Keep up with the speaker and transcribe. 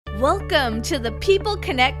Welcome to the People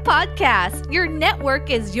Connect podcast. Your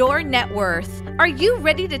network is your net worth. Are you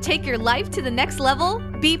ready to take your life to the next level?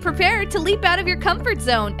 Be prepared to leap out of your comfort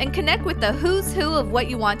zone and connect with the who's who of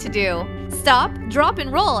what you want to do. Stop, drop,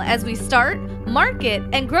 and roll as we start, market,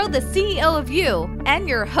 and grow the CEO of you and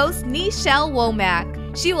your host, Nichelle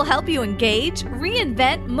Womack. She will help you engage,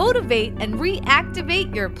 reinvent, motivate, and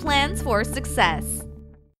reactivate your plans for success.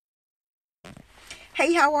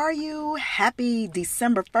 Hey, how are you? Happy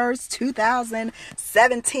December 1st,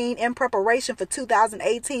 2017. In preparation for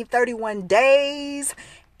 2018, 31 days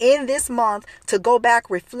in this month to go back,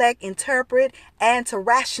 reflect, interpret, and to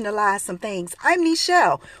rationalize some things. I'm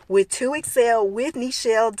Nichelle with 2Excel with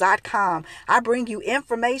Nichelle.com. I bring you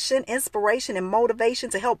information, inspiration, and motivation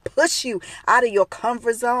to help push you out of your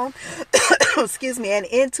comfort zone, excuse me, and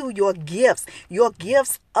into your gifts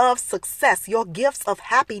of success, your gifts of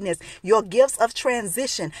happiness, your gifts of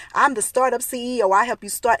transition. I'm the startup CEO. I help you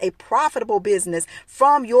start a profitable business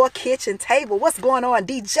from your kitchen table. What's going on,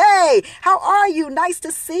 DJ? How are you? Nice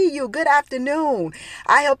to see you. Good afternoon.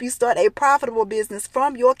 I help you start a profitable business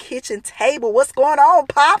from your kitchen table. What's going on,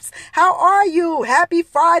 Pops? How are you? Happy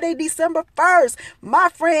Friday, December 1st. My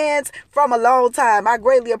friends from a long time. I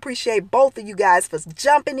greatly appreciate both of you guys for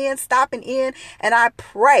jumping in, stopping in, and I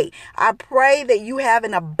pray that you have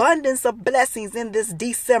an abundance of blessings in this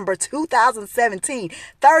December 2017.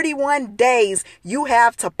 31 days you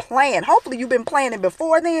have to plan. Hopefully you've been planning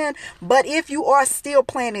before then, but if you are still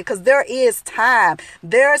planning, because there is time.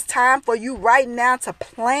 There's time for you right now to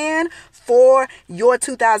plan for your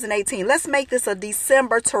 2018. Let's make this a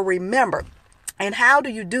December to remember. And how do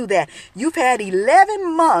you do that? You've had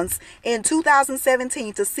 11 months in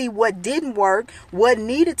 2017 to see what didn't work, what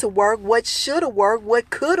needed to work, what should have worked, what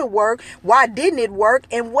could have worked, why didn't it work,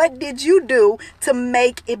 and what did you do to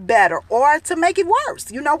make it better or to make it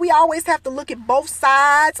worse? You know, we always have to look at both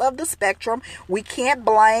sides of the spectrum. We can't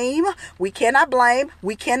blame. We cannot blame.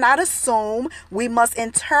 We cannot assume. We must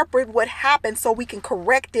interpret what happened so we can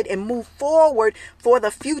correct it and move forward for the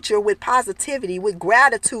future with positivity, with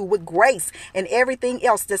gratitude, with grace, and everything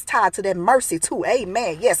else that's tied to that mercy too.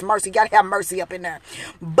 Amen. Yes, mercy. Got to have mercy up in there.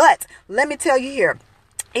 But let me tell you here,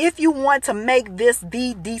 if you want to make this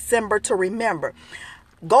the December to remember,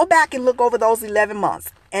 go back and look over those 11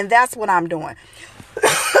 months. And that's what I'm doing.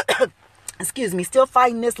 Excuse me. Still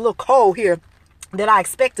fighting this little cold here that I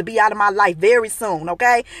expect to be out of my life very soon,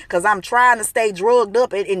 okay? Because I'm trying to stay drugged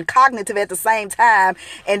up and cognitive at the same time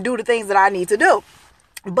and do the things that I need to do.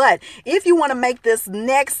 But if you want to make this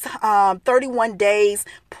next 31 days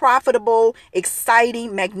profitable,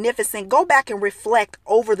 exciting, magnificent, go back and reflect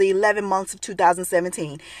over the 11 months of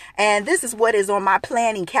 2017. And this is what is on my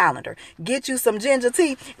planning calendar. Get you some ginger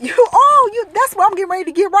tea. That's what I'm getting ready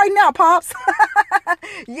to get right now, Pops.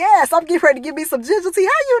 Yes, I'm getting ready to give me some ginger tea.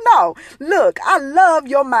 How you know? Look, I love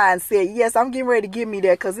your mindset. Yes, I'm getting ready to give me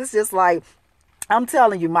that because it's just like, I'm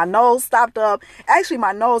telling you, my nose stopped up. Actually,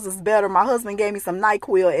 my nose is better. My husband gave me some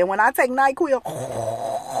NyQuil. And when I take NyQuil,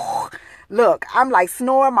 look, I'm like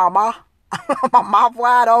snoring my mouth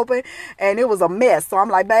wide open. And it was a mess. So I'm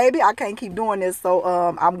like, baby, I can't keep doing this. So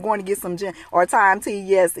I'm going to get some ginger or thyme tea.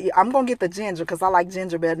 Yes, I'm going to get the ginger because I like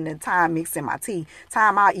ginger better than thyme mixed in my tea.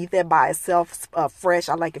 Thyme, I'll eat that by itself fresh.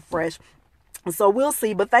 I like it fresh. So we'll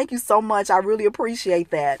see, but thank you so much. I really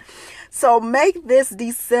appreciate that. So make this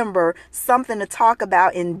December something to talk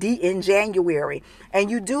about in January.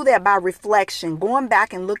 And you do that by reflection, going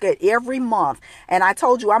back and look at every month. And I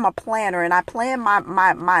told you I'm a planner and I plan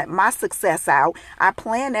my success out. I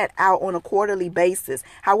plan that out on a quarterly basis.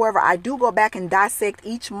 However, I do go back and dissect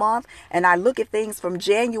each month and I look at things from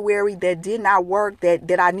January that did not work,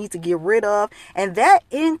 that I need to get rid of. And that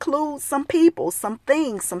includes some people, some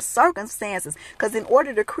things, some circumstances. Because in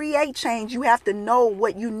order to create change, you have to know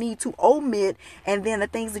what you need to omit and then the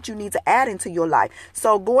things that you need to add into your life.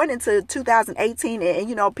 So going into 2018 and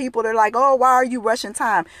you know, people are like, oh, why are you rushing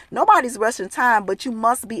time? Nobody's rushing time, but you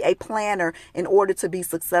must be a planner in order to be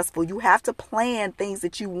successful. You have to plan things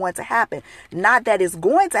that you want to happen. Not that it's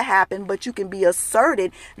going to happen, but you can be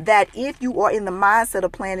asserted that if you are in the mindset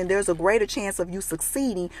of planning, there's a greater chance of you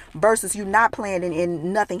succeeding versus you not planning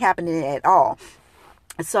and nothing happening at all.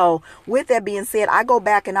 So with that being said, I go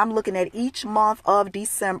back and I'm looking at each month of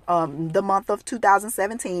December, the month of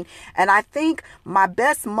 2017. And I think my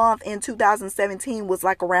best month in 2017 was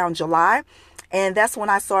like around July. And that's when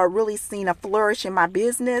I started really seeing a flourish in my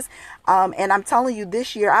business. And I'm telling you,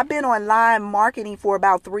 this year, I've been online marketing for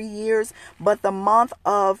about 3 years, but the month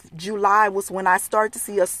of July was when I started to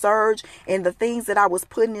see a surge in the things that I was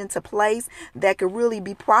putting into place that could really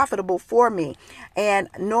be profitable for me. And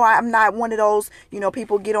no, I'm not one of those,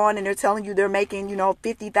 people get on and they're telling you they're making,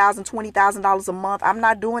 $50,000, $20,000 a month. I'm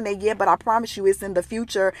not doing that yet, but I promise you it's in the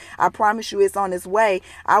future. I promise you it's on its way.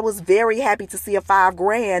 I was very happy to see a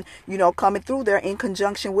 $5,000, coming through there in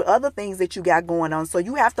conjunction with other things that you got going on. So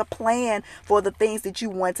you have to plan for the things that you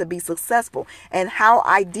want to be successful. And how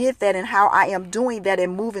I did that and how I am doing that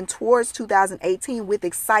and moving towards 2018 with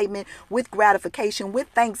excitement, with gratification, with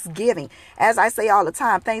Thanksgiving. As I say all the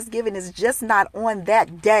time, Thanksgiving is just not on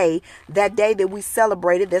that day that we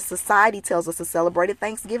celebrated, that society tells us to celebrate it.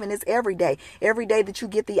 Thanksgiving is every day that you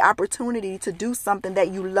get the opportunity to do something that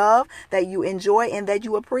you love, that you enjoy, and that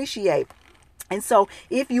you appreciate. And so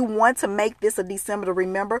if you want to make this a December to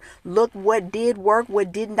remember, look what did work,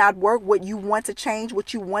 what did not work, what you want to change,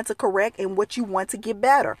 what you want to correct, and what you want to get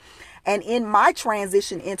better. And in my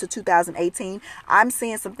transition into 2018, I'm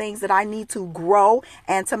seeing some things that I need to grow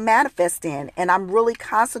and to manifest in. And I'm really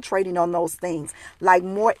concentrating on those things, like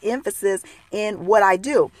more emphasis in what I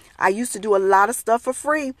do. I used to do a lot of stuff for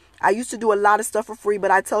free.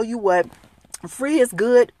 But I tell you what, free is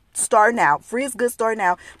good. Free is good starting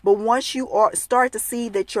out. But once you start to see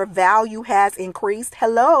that your value has increased,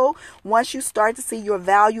 once you start to see your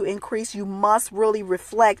value increase, you must really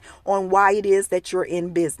reflect on why it is that you're in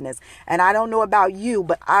business. And I don't know about you,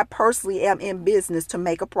 but I personally am in business to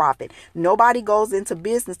make a profit. Nobody goes into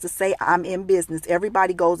business to say I'm in business.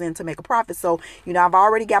 Everybody goes in to make a profit. So, I've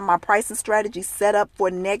already got my pricing strategy set up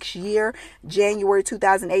for next year, January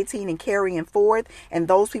 2018, and carrying forth. And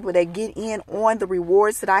those people that get in on the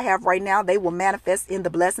rewards that I have right now, they will manifest in the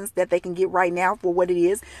blessings that they can get right now for what it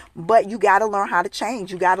is. But you got to learn how to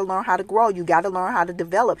change. You got to learn how to grow. You got to learn how to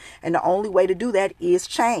develop. And the only way to do that is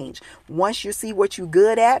change. Once you see what you're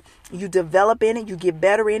good at, you develop in it, you get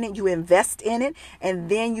better in it, you invest in it, and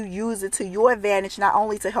then you use it to your advantage, not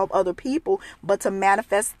only to help other people, but to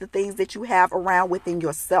manifest the things that you have around within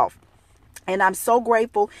yourself. And I'm so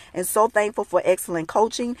grateful and so thankful for excellent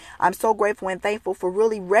coaching. I'm so grateful and thankful for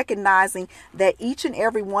really recognizing that each and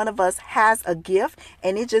every one of us has a gift.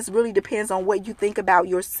 And it just really depends on what you think about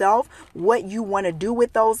yourself, what you want to do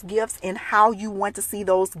with those gifts, and how you want to see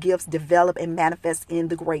those gifts develop and manifest in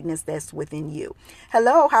the greatness that's within you.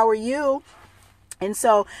 Hello, how are you? And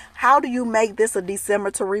so how do you make this a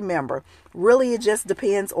December to remember? Really, it just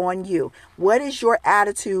depends on you. What is your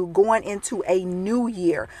attitude going into a new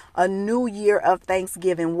year of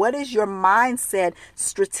Thanksgiving? What is your mindset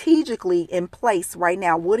strategically in place right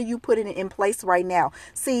now? What are you putting in place right now?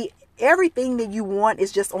 See, everything that you want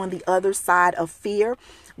is just on the other side of fear.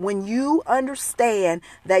 When you understand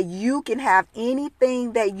that you can have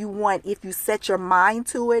anything that you want if you set your mind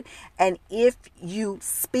to it, and if you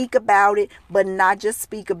speak about it, but not just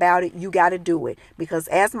speak about it, you got to do it. Because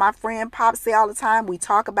as my friend Pop say all the time, we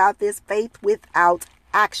talk about this, faith without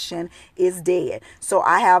action is dead. So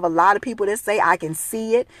I have a lot of people that say I can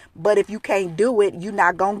see it, but if you can't do it, you're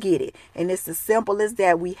not gonna get it. And it's as simple as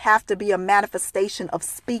that. We have to be a manifestation of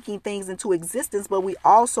speaking things into existence, but we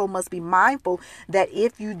also must be mindful that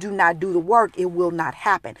if you do not do the work, it will not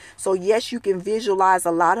happen. So yes, you can visualize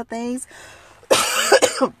a lot of things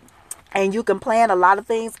and you can plan a lot of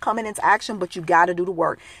things coming into action, but you got to do the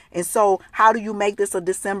work. And so how do you make this a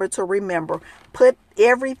December to remember? Put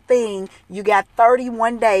everything, you got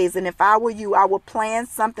 31 days. And if I were you, I would plan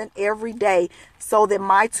something every day so that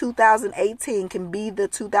my 2018 can be the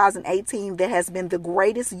 2018 that has been the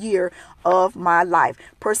greatest year of my life.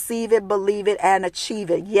 Perceive it, believe it, and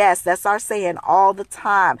achieve it. Yes, that's our saying all the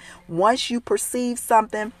time. Once you perceive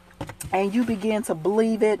something and you begin to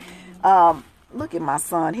believe it, look at my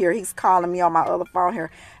son here. He's calling me on my other phone here.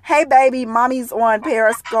 Hey, baby, mommy's on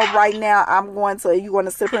Periscope right now. You want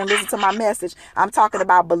to sit here and listen to my message? I'm talking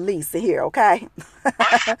about beliefs here, okay?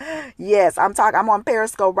 Yes, I'm on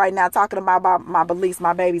Periscope right now talking about my beliefs.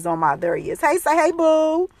 My baby's on there he is. Hey, say hey,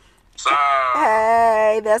 boo.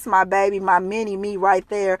 Hey, that's my baby, my mini me right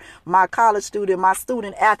there. My college student, my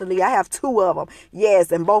student athlete. I have 2 of them.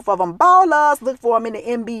 Yes, and both of them ballers. Look for them in the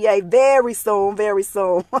NBA very soon, very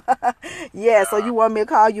soon. Yeah, so you want me to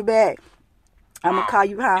call you back? I'm going to call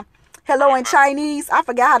you, huh? Hello in Chinese. I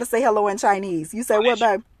forgot how to say hello in Chinese. You say what,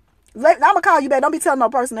 babe? I'm going to call you back. Don't be telling no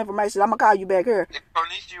personal information. I'm going to call you back here.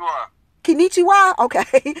 Konnichiwa. Konnichiwa?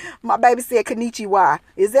 Okay. My baby said konnichiwa.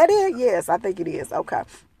 Is that it? Yes, I think it is. Okay.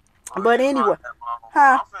 But anyway, huh?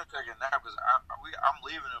 I'm finna take a nap because I'm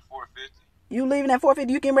leaving at 4:50. You leaving at 4:50?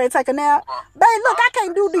 You getting ready to take a nap? Babe, look, I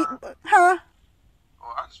can't do the, huh?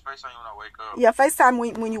 Oh, I just FaceTime you when I wake up. Yeah,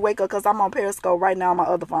 FaceTime when you wake up because I'm on Periscope right now on my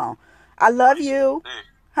other phone. I love you. Sick.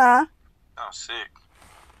 Huh? I'm sick.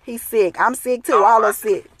 He's sick. I'm sick too. No, All I are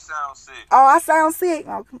sick. You sound sick. Oh, I sound sick?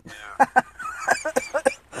 Oh.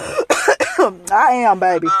 Yeah. I am,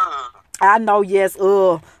 baby. I know, yes.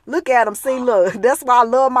 Look at them. See, look. That's why I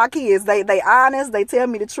love my kids. They honest. They tell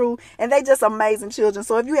me the truth. And they just amazing children.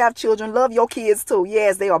 So if you have children, love your kids too.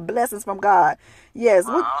 Yes, they are blessings from God. Yes.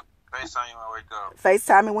 I'll FaceTime you when I wake up.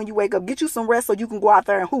 FaceTime me when you wake up. Get you some rest so you can go out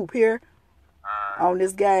there and hoop here on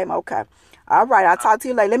this game. Okay. All right. I'll talk to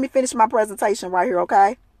you later. Let me finish my presentation right here,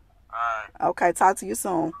 okay? All right. Okay. Talk to you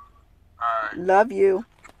soon. All right. Love you.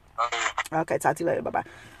 Okay. Okay. Talk to you later. Bye-bye.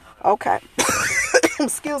 Okay.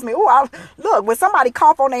 Excuse me. Oh, look, when somebody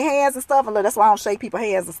cough on their hands and stuff, and look, that's why I don't shake people's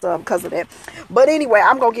hands and stuff because of that. But anyway,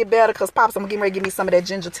 I'm going to get better because Pops, I'm getting ready to give me some of that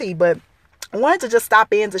ginger tea. But I wanted to just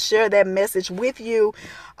stop in to share that message with you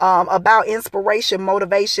about inspiration,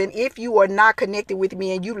 motivation. If you are not connected with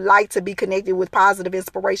me and you like to be connected with positive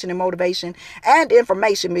inspiration and motivation and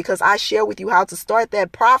information, because I share with you how to start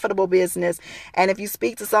that profitable business. And if you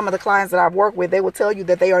speak to some of the clients that I've worked with, they will tell you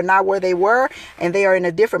that they are not where they were and they are in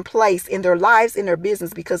a different place in their lives, in their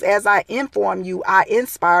business, because as I inform you, I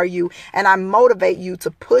inspire you and I motivate you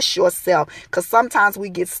to push yourself, because sometimes we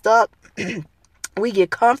get stuck. We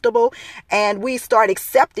get comfortable and we start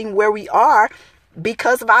accepting where we are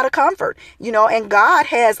because of out of comfort, and God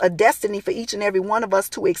has a destiny for each and every one of us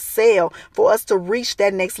to excel, for us to reach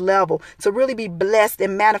that next level, to really be blessed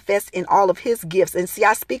and manifest in all of his gifts. And see,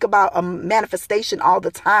 I speak about a manifestation all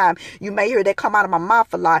the time. You may hear that come out of my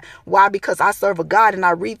mouth a lot. Why? Because I serve a God and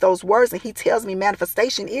I read those words and he tells me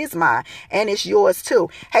manifestation is mine and it's yours too.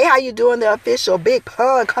 Hey, how you doing? The official Big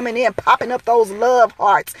Pun coming in, popping up those love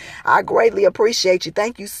hearts. I greatly appreciate you.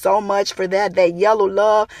 Thank you so much for that yellow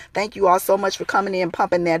love. Thank you all so much for coming in,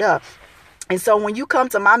 pumping that up. And so when you come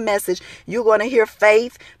to my message, you're going to hear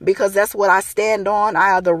faith, because that's what I stand on.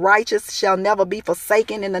 The righteous shall never be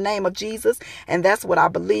forsaken in the name of Jesus. And that's what I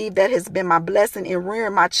believe. That has been my blessing in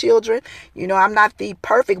rearing my children. I'm not the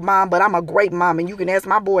perfect mom, but I'm a great mom. And you can ask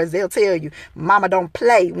my boys, they'll tell you, mama don't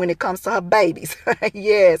play when it comes to her babies.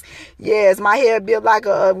 Yes. My hair built like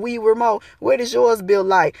a Wii remote. What is yours built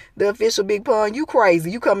like? The official Big Pun, you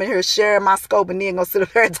crazy. You come in here sharing my scope and then gonna sit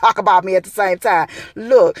up there and talk about me at the same time.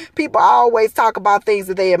 Look, people always talk about things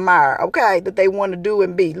that they admire, okay, that they want to do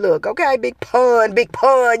and be. Look, okay, Big Pun,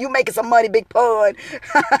 you making some money, Big Pun.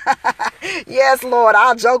 Yes, Lord,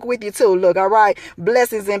 I'll joke with you too. Look, all right,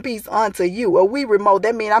 blessings and peace unto you. We remote,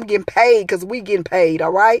 that means I'm getting paid because we getting paid,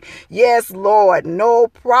 all right? Yes, Lord, no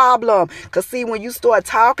problem. Because see, when you start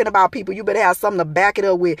talking about people, you better have something to back it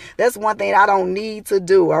up with. That's one thing I don't need to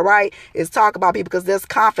do, all right, is talk about people, because there's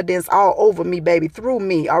confidence all over me, baby, through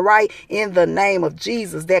me, all right, in the name of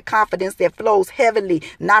Jesus. That confidence that flows heavily,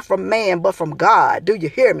 not from man, but from God. Do you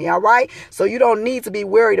hear me? All right. So you don't need to be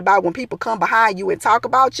worried about when people come behind you and talk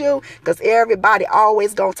about you, because everybody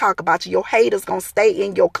always gonna talk about you. Your haters gonna stay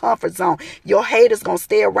in your comfort zone. Your haters gonna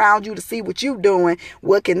stay around you to see what you doing,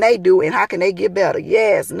 what can they do, and how can they get better.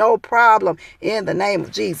 Yes, no problem in the name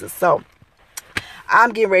of Jesus. So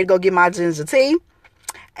I'm getting ready to go get my ginger tea,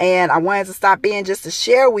 and I wanted to stop in just to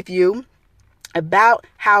share with you about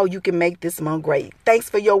how you can make this month great. Thanks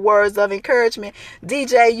for your words of encouragement.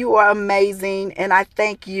 DJ, you are amazing, and I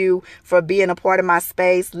thank you for being a part of my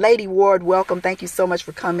space. Lady Ward, welcome. Thank you so much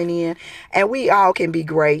for coming in. And we all can be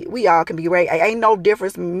great. We all can be great. Ain't no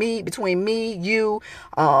difference between me, you,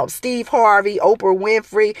 Steve Harvey, Oprah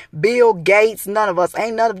Winfrey, Bill Gates. None of us.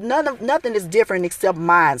 Nothing is different except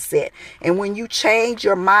mindset. And when you change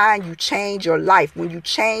your mind, you change your life. When you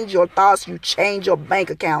change your thoughts, you change your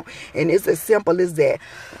bank account. And it's as simple as that.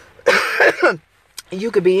 You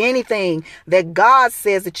could be anything that God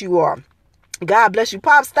says that you are. God bless you,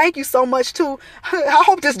 Pops. Thank you so much too. I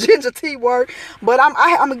hope this ginger tea work. But I'm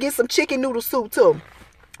gonna get some chicken noodle soup too.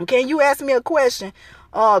 Can you ask me a question?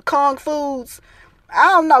 Kung Foods. I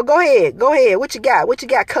don't know. Go ahead. What you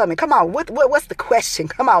got coming? Come on. What's the question?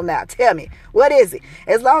 Come on now. Tell me. What is it?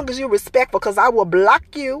 As long as you're respectful, because I will block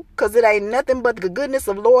you, because it ain't nothing but the goodness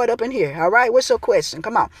of Lord up in here. All right. What's your question?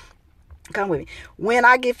 Come on. Come with me. When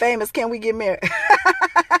I get famous, can we get married?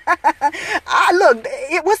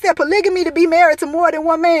 What's that, polygamy, to be married to more than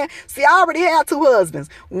one man? See, I already have two husbands.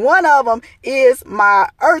 One of them is my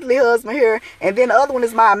earthly husband here, and then the other one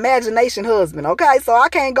is my imagination husband. Okay, so I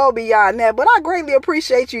can't go beyond that, but I greatly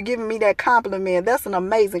appreciate you giving me that compliment. That's an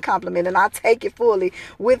amazing compliment, and I take it fully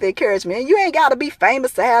with encouragement. And you ain't got to be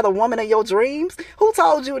famous to have the woman of your dreams. Who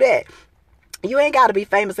told you that? You ain't got to be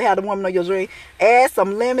famous to have the woman of your dream. Add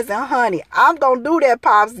some lemons and honey. I'm going to do that,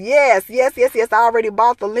 Pops. Yes. I already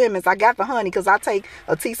bought the lemons. I got the honey because I take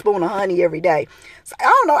a teaspoon of honey every day. So, I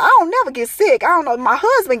don't know. I don't never get sick. I don't know. My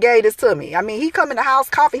husband gave this to me. I mean, he come in the house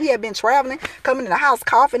coughing. He had been traveling, coming in the house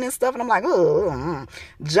coughing and stuff. And I'm like,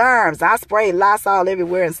 germs. I sprayed Lysol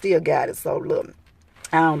everywhere and still got it. So, look.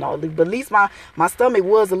 I don't know, but at least my stomach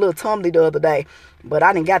was a little tumbly the other day, but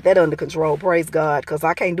I didn't got that under control, praise God, because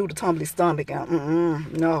I can't do the tumbly stomach.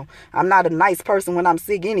 No, I'm not a nice person when I'm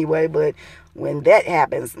sick anyway, but when that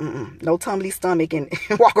happens, no tumbly stomach and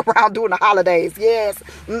walk around during the holidays, yes,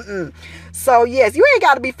 So yes, you ain't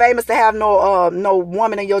got to be famous to have no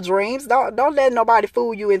woman in your dreams. Don't let nobody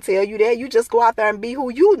fool you and tell you that. You just go out there and be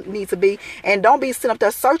who you need to be, and don't be sitting up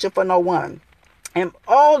there searching for no one. And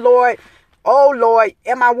oh Lord,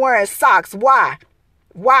 am I wearing socks? Why?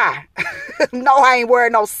 No, I ain't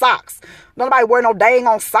wearing no socks. Nobody wear no dang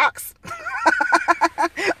on socks.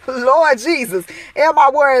 Lord Jesus, am I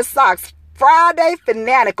wearing socks? Friday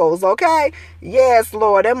fanaticals, okay? Yes,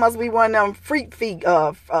 Lord, that must be one of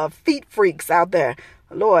them feet freaks out there.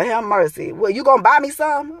 Lord, have mercy. Well, you gonna buy me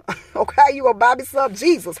some? Okay, you gonna buy me some?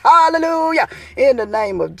 Jesus, hallelujah. In the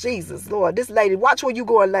name of Jesus, Lord. This lady, watch where you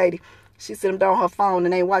going, lady. She sitting down on her phone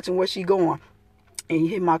and ain't watching where she going. And you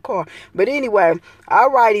hit my car. But anyway,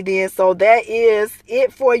 alrighty then. So that is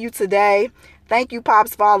it for you today. Thank you,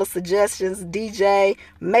 Pops, for all the suggestions. DJ,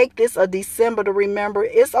 make this a December to remember.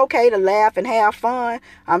 It's okay to laugh and have fun.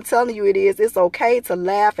 I'm telling you it is. It's okay to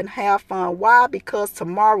laugh and have fun. Why? Because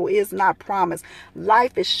tomorrow is not promised.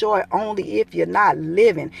 Life is short only if you're not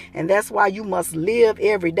living. And that's why you must live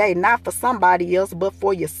every day. Not for somebody else, but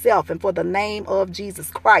for yourself and for the name of Jesus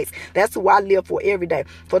Christ. That's who I live for every day.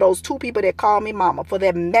 For those 2 people that call me mama. For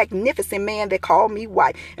that magnificent man that called me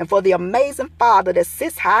wife. And for the amazing father that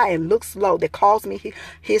sits high and looks low. That calls me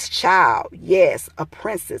his child. Yes, a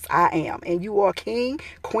princess I am. And you are king,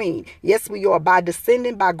 queen. Yes, we are, by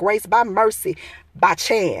descending, by grace, by mercy, by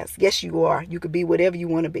chance. Yes, you are. You could be whatever you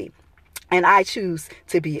want to be. And I choose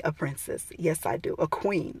to be a princess. Yes, I do. A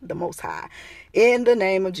queen, the most high. In the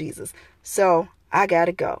name of Jesus. So I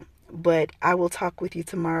gotta go. But I will talk with you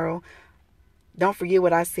tomorrow. Don't forget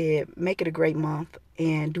what I said. Make it a great month.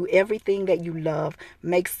 And do everything that you love.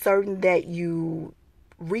 Make certain that you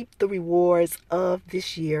reap the rewards of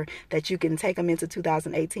this year, that you can take them into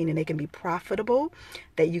 2018 and they can be profitable,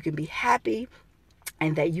 that you can be happy,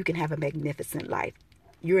 and that you can have a magnificent life.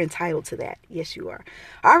 You're entitled to that. Yes, you are.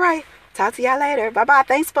 All right. Talk to y'all later. Bye-bye.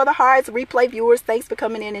 Thanks for the hearts. Replay viewers, thanks for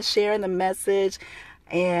coming in and sharing the message.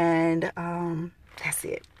 And that's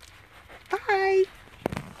it. Bye.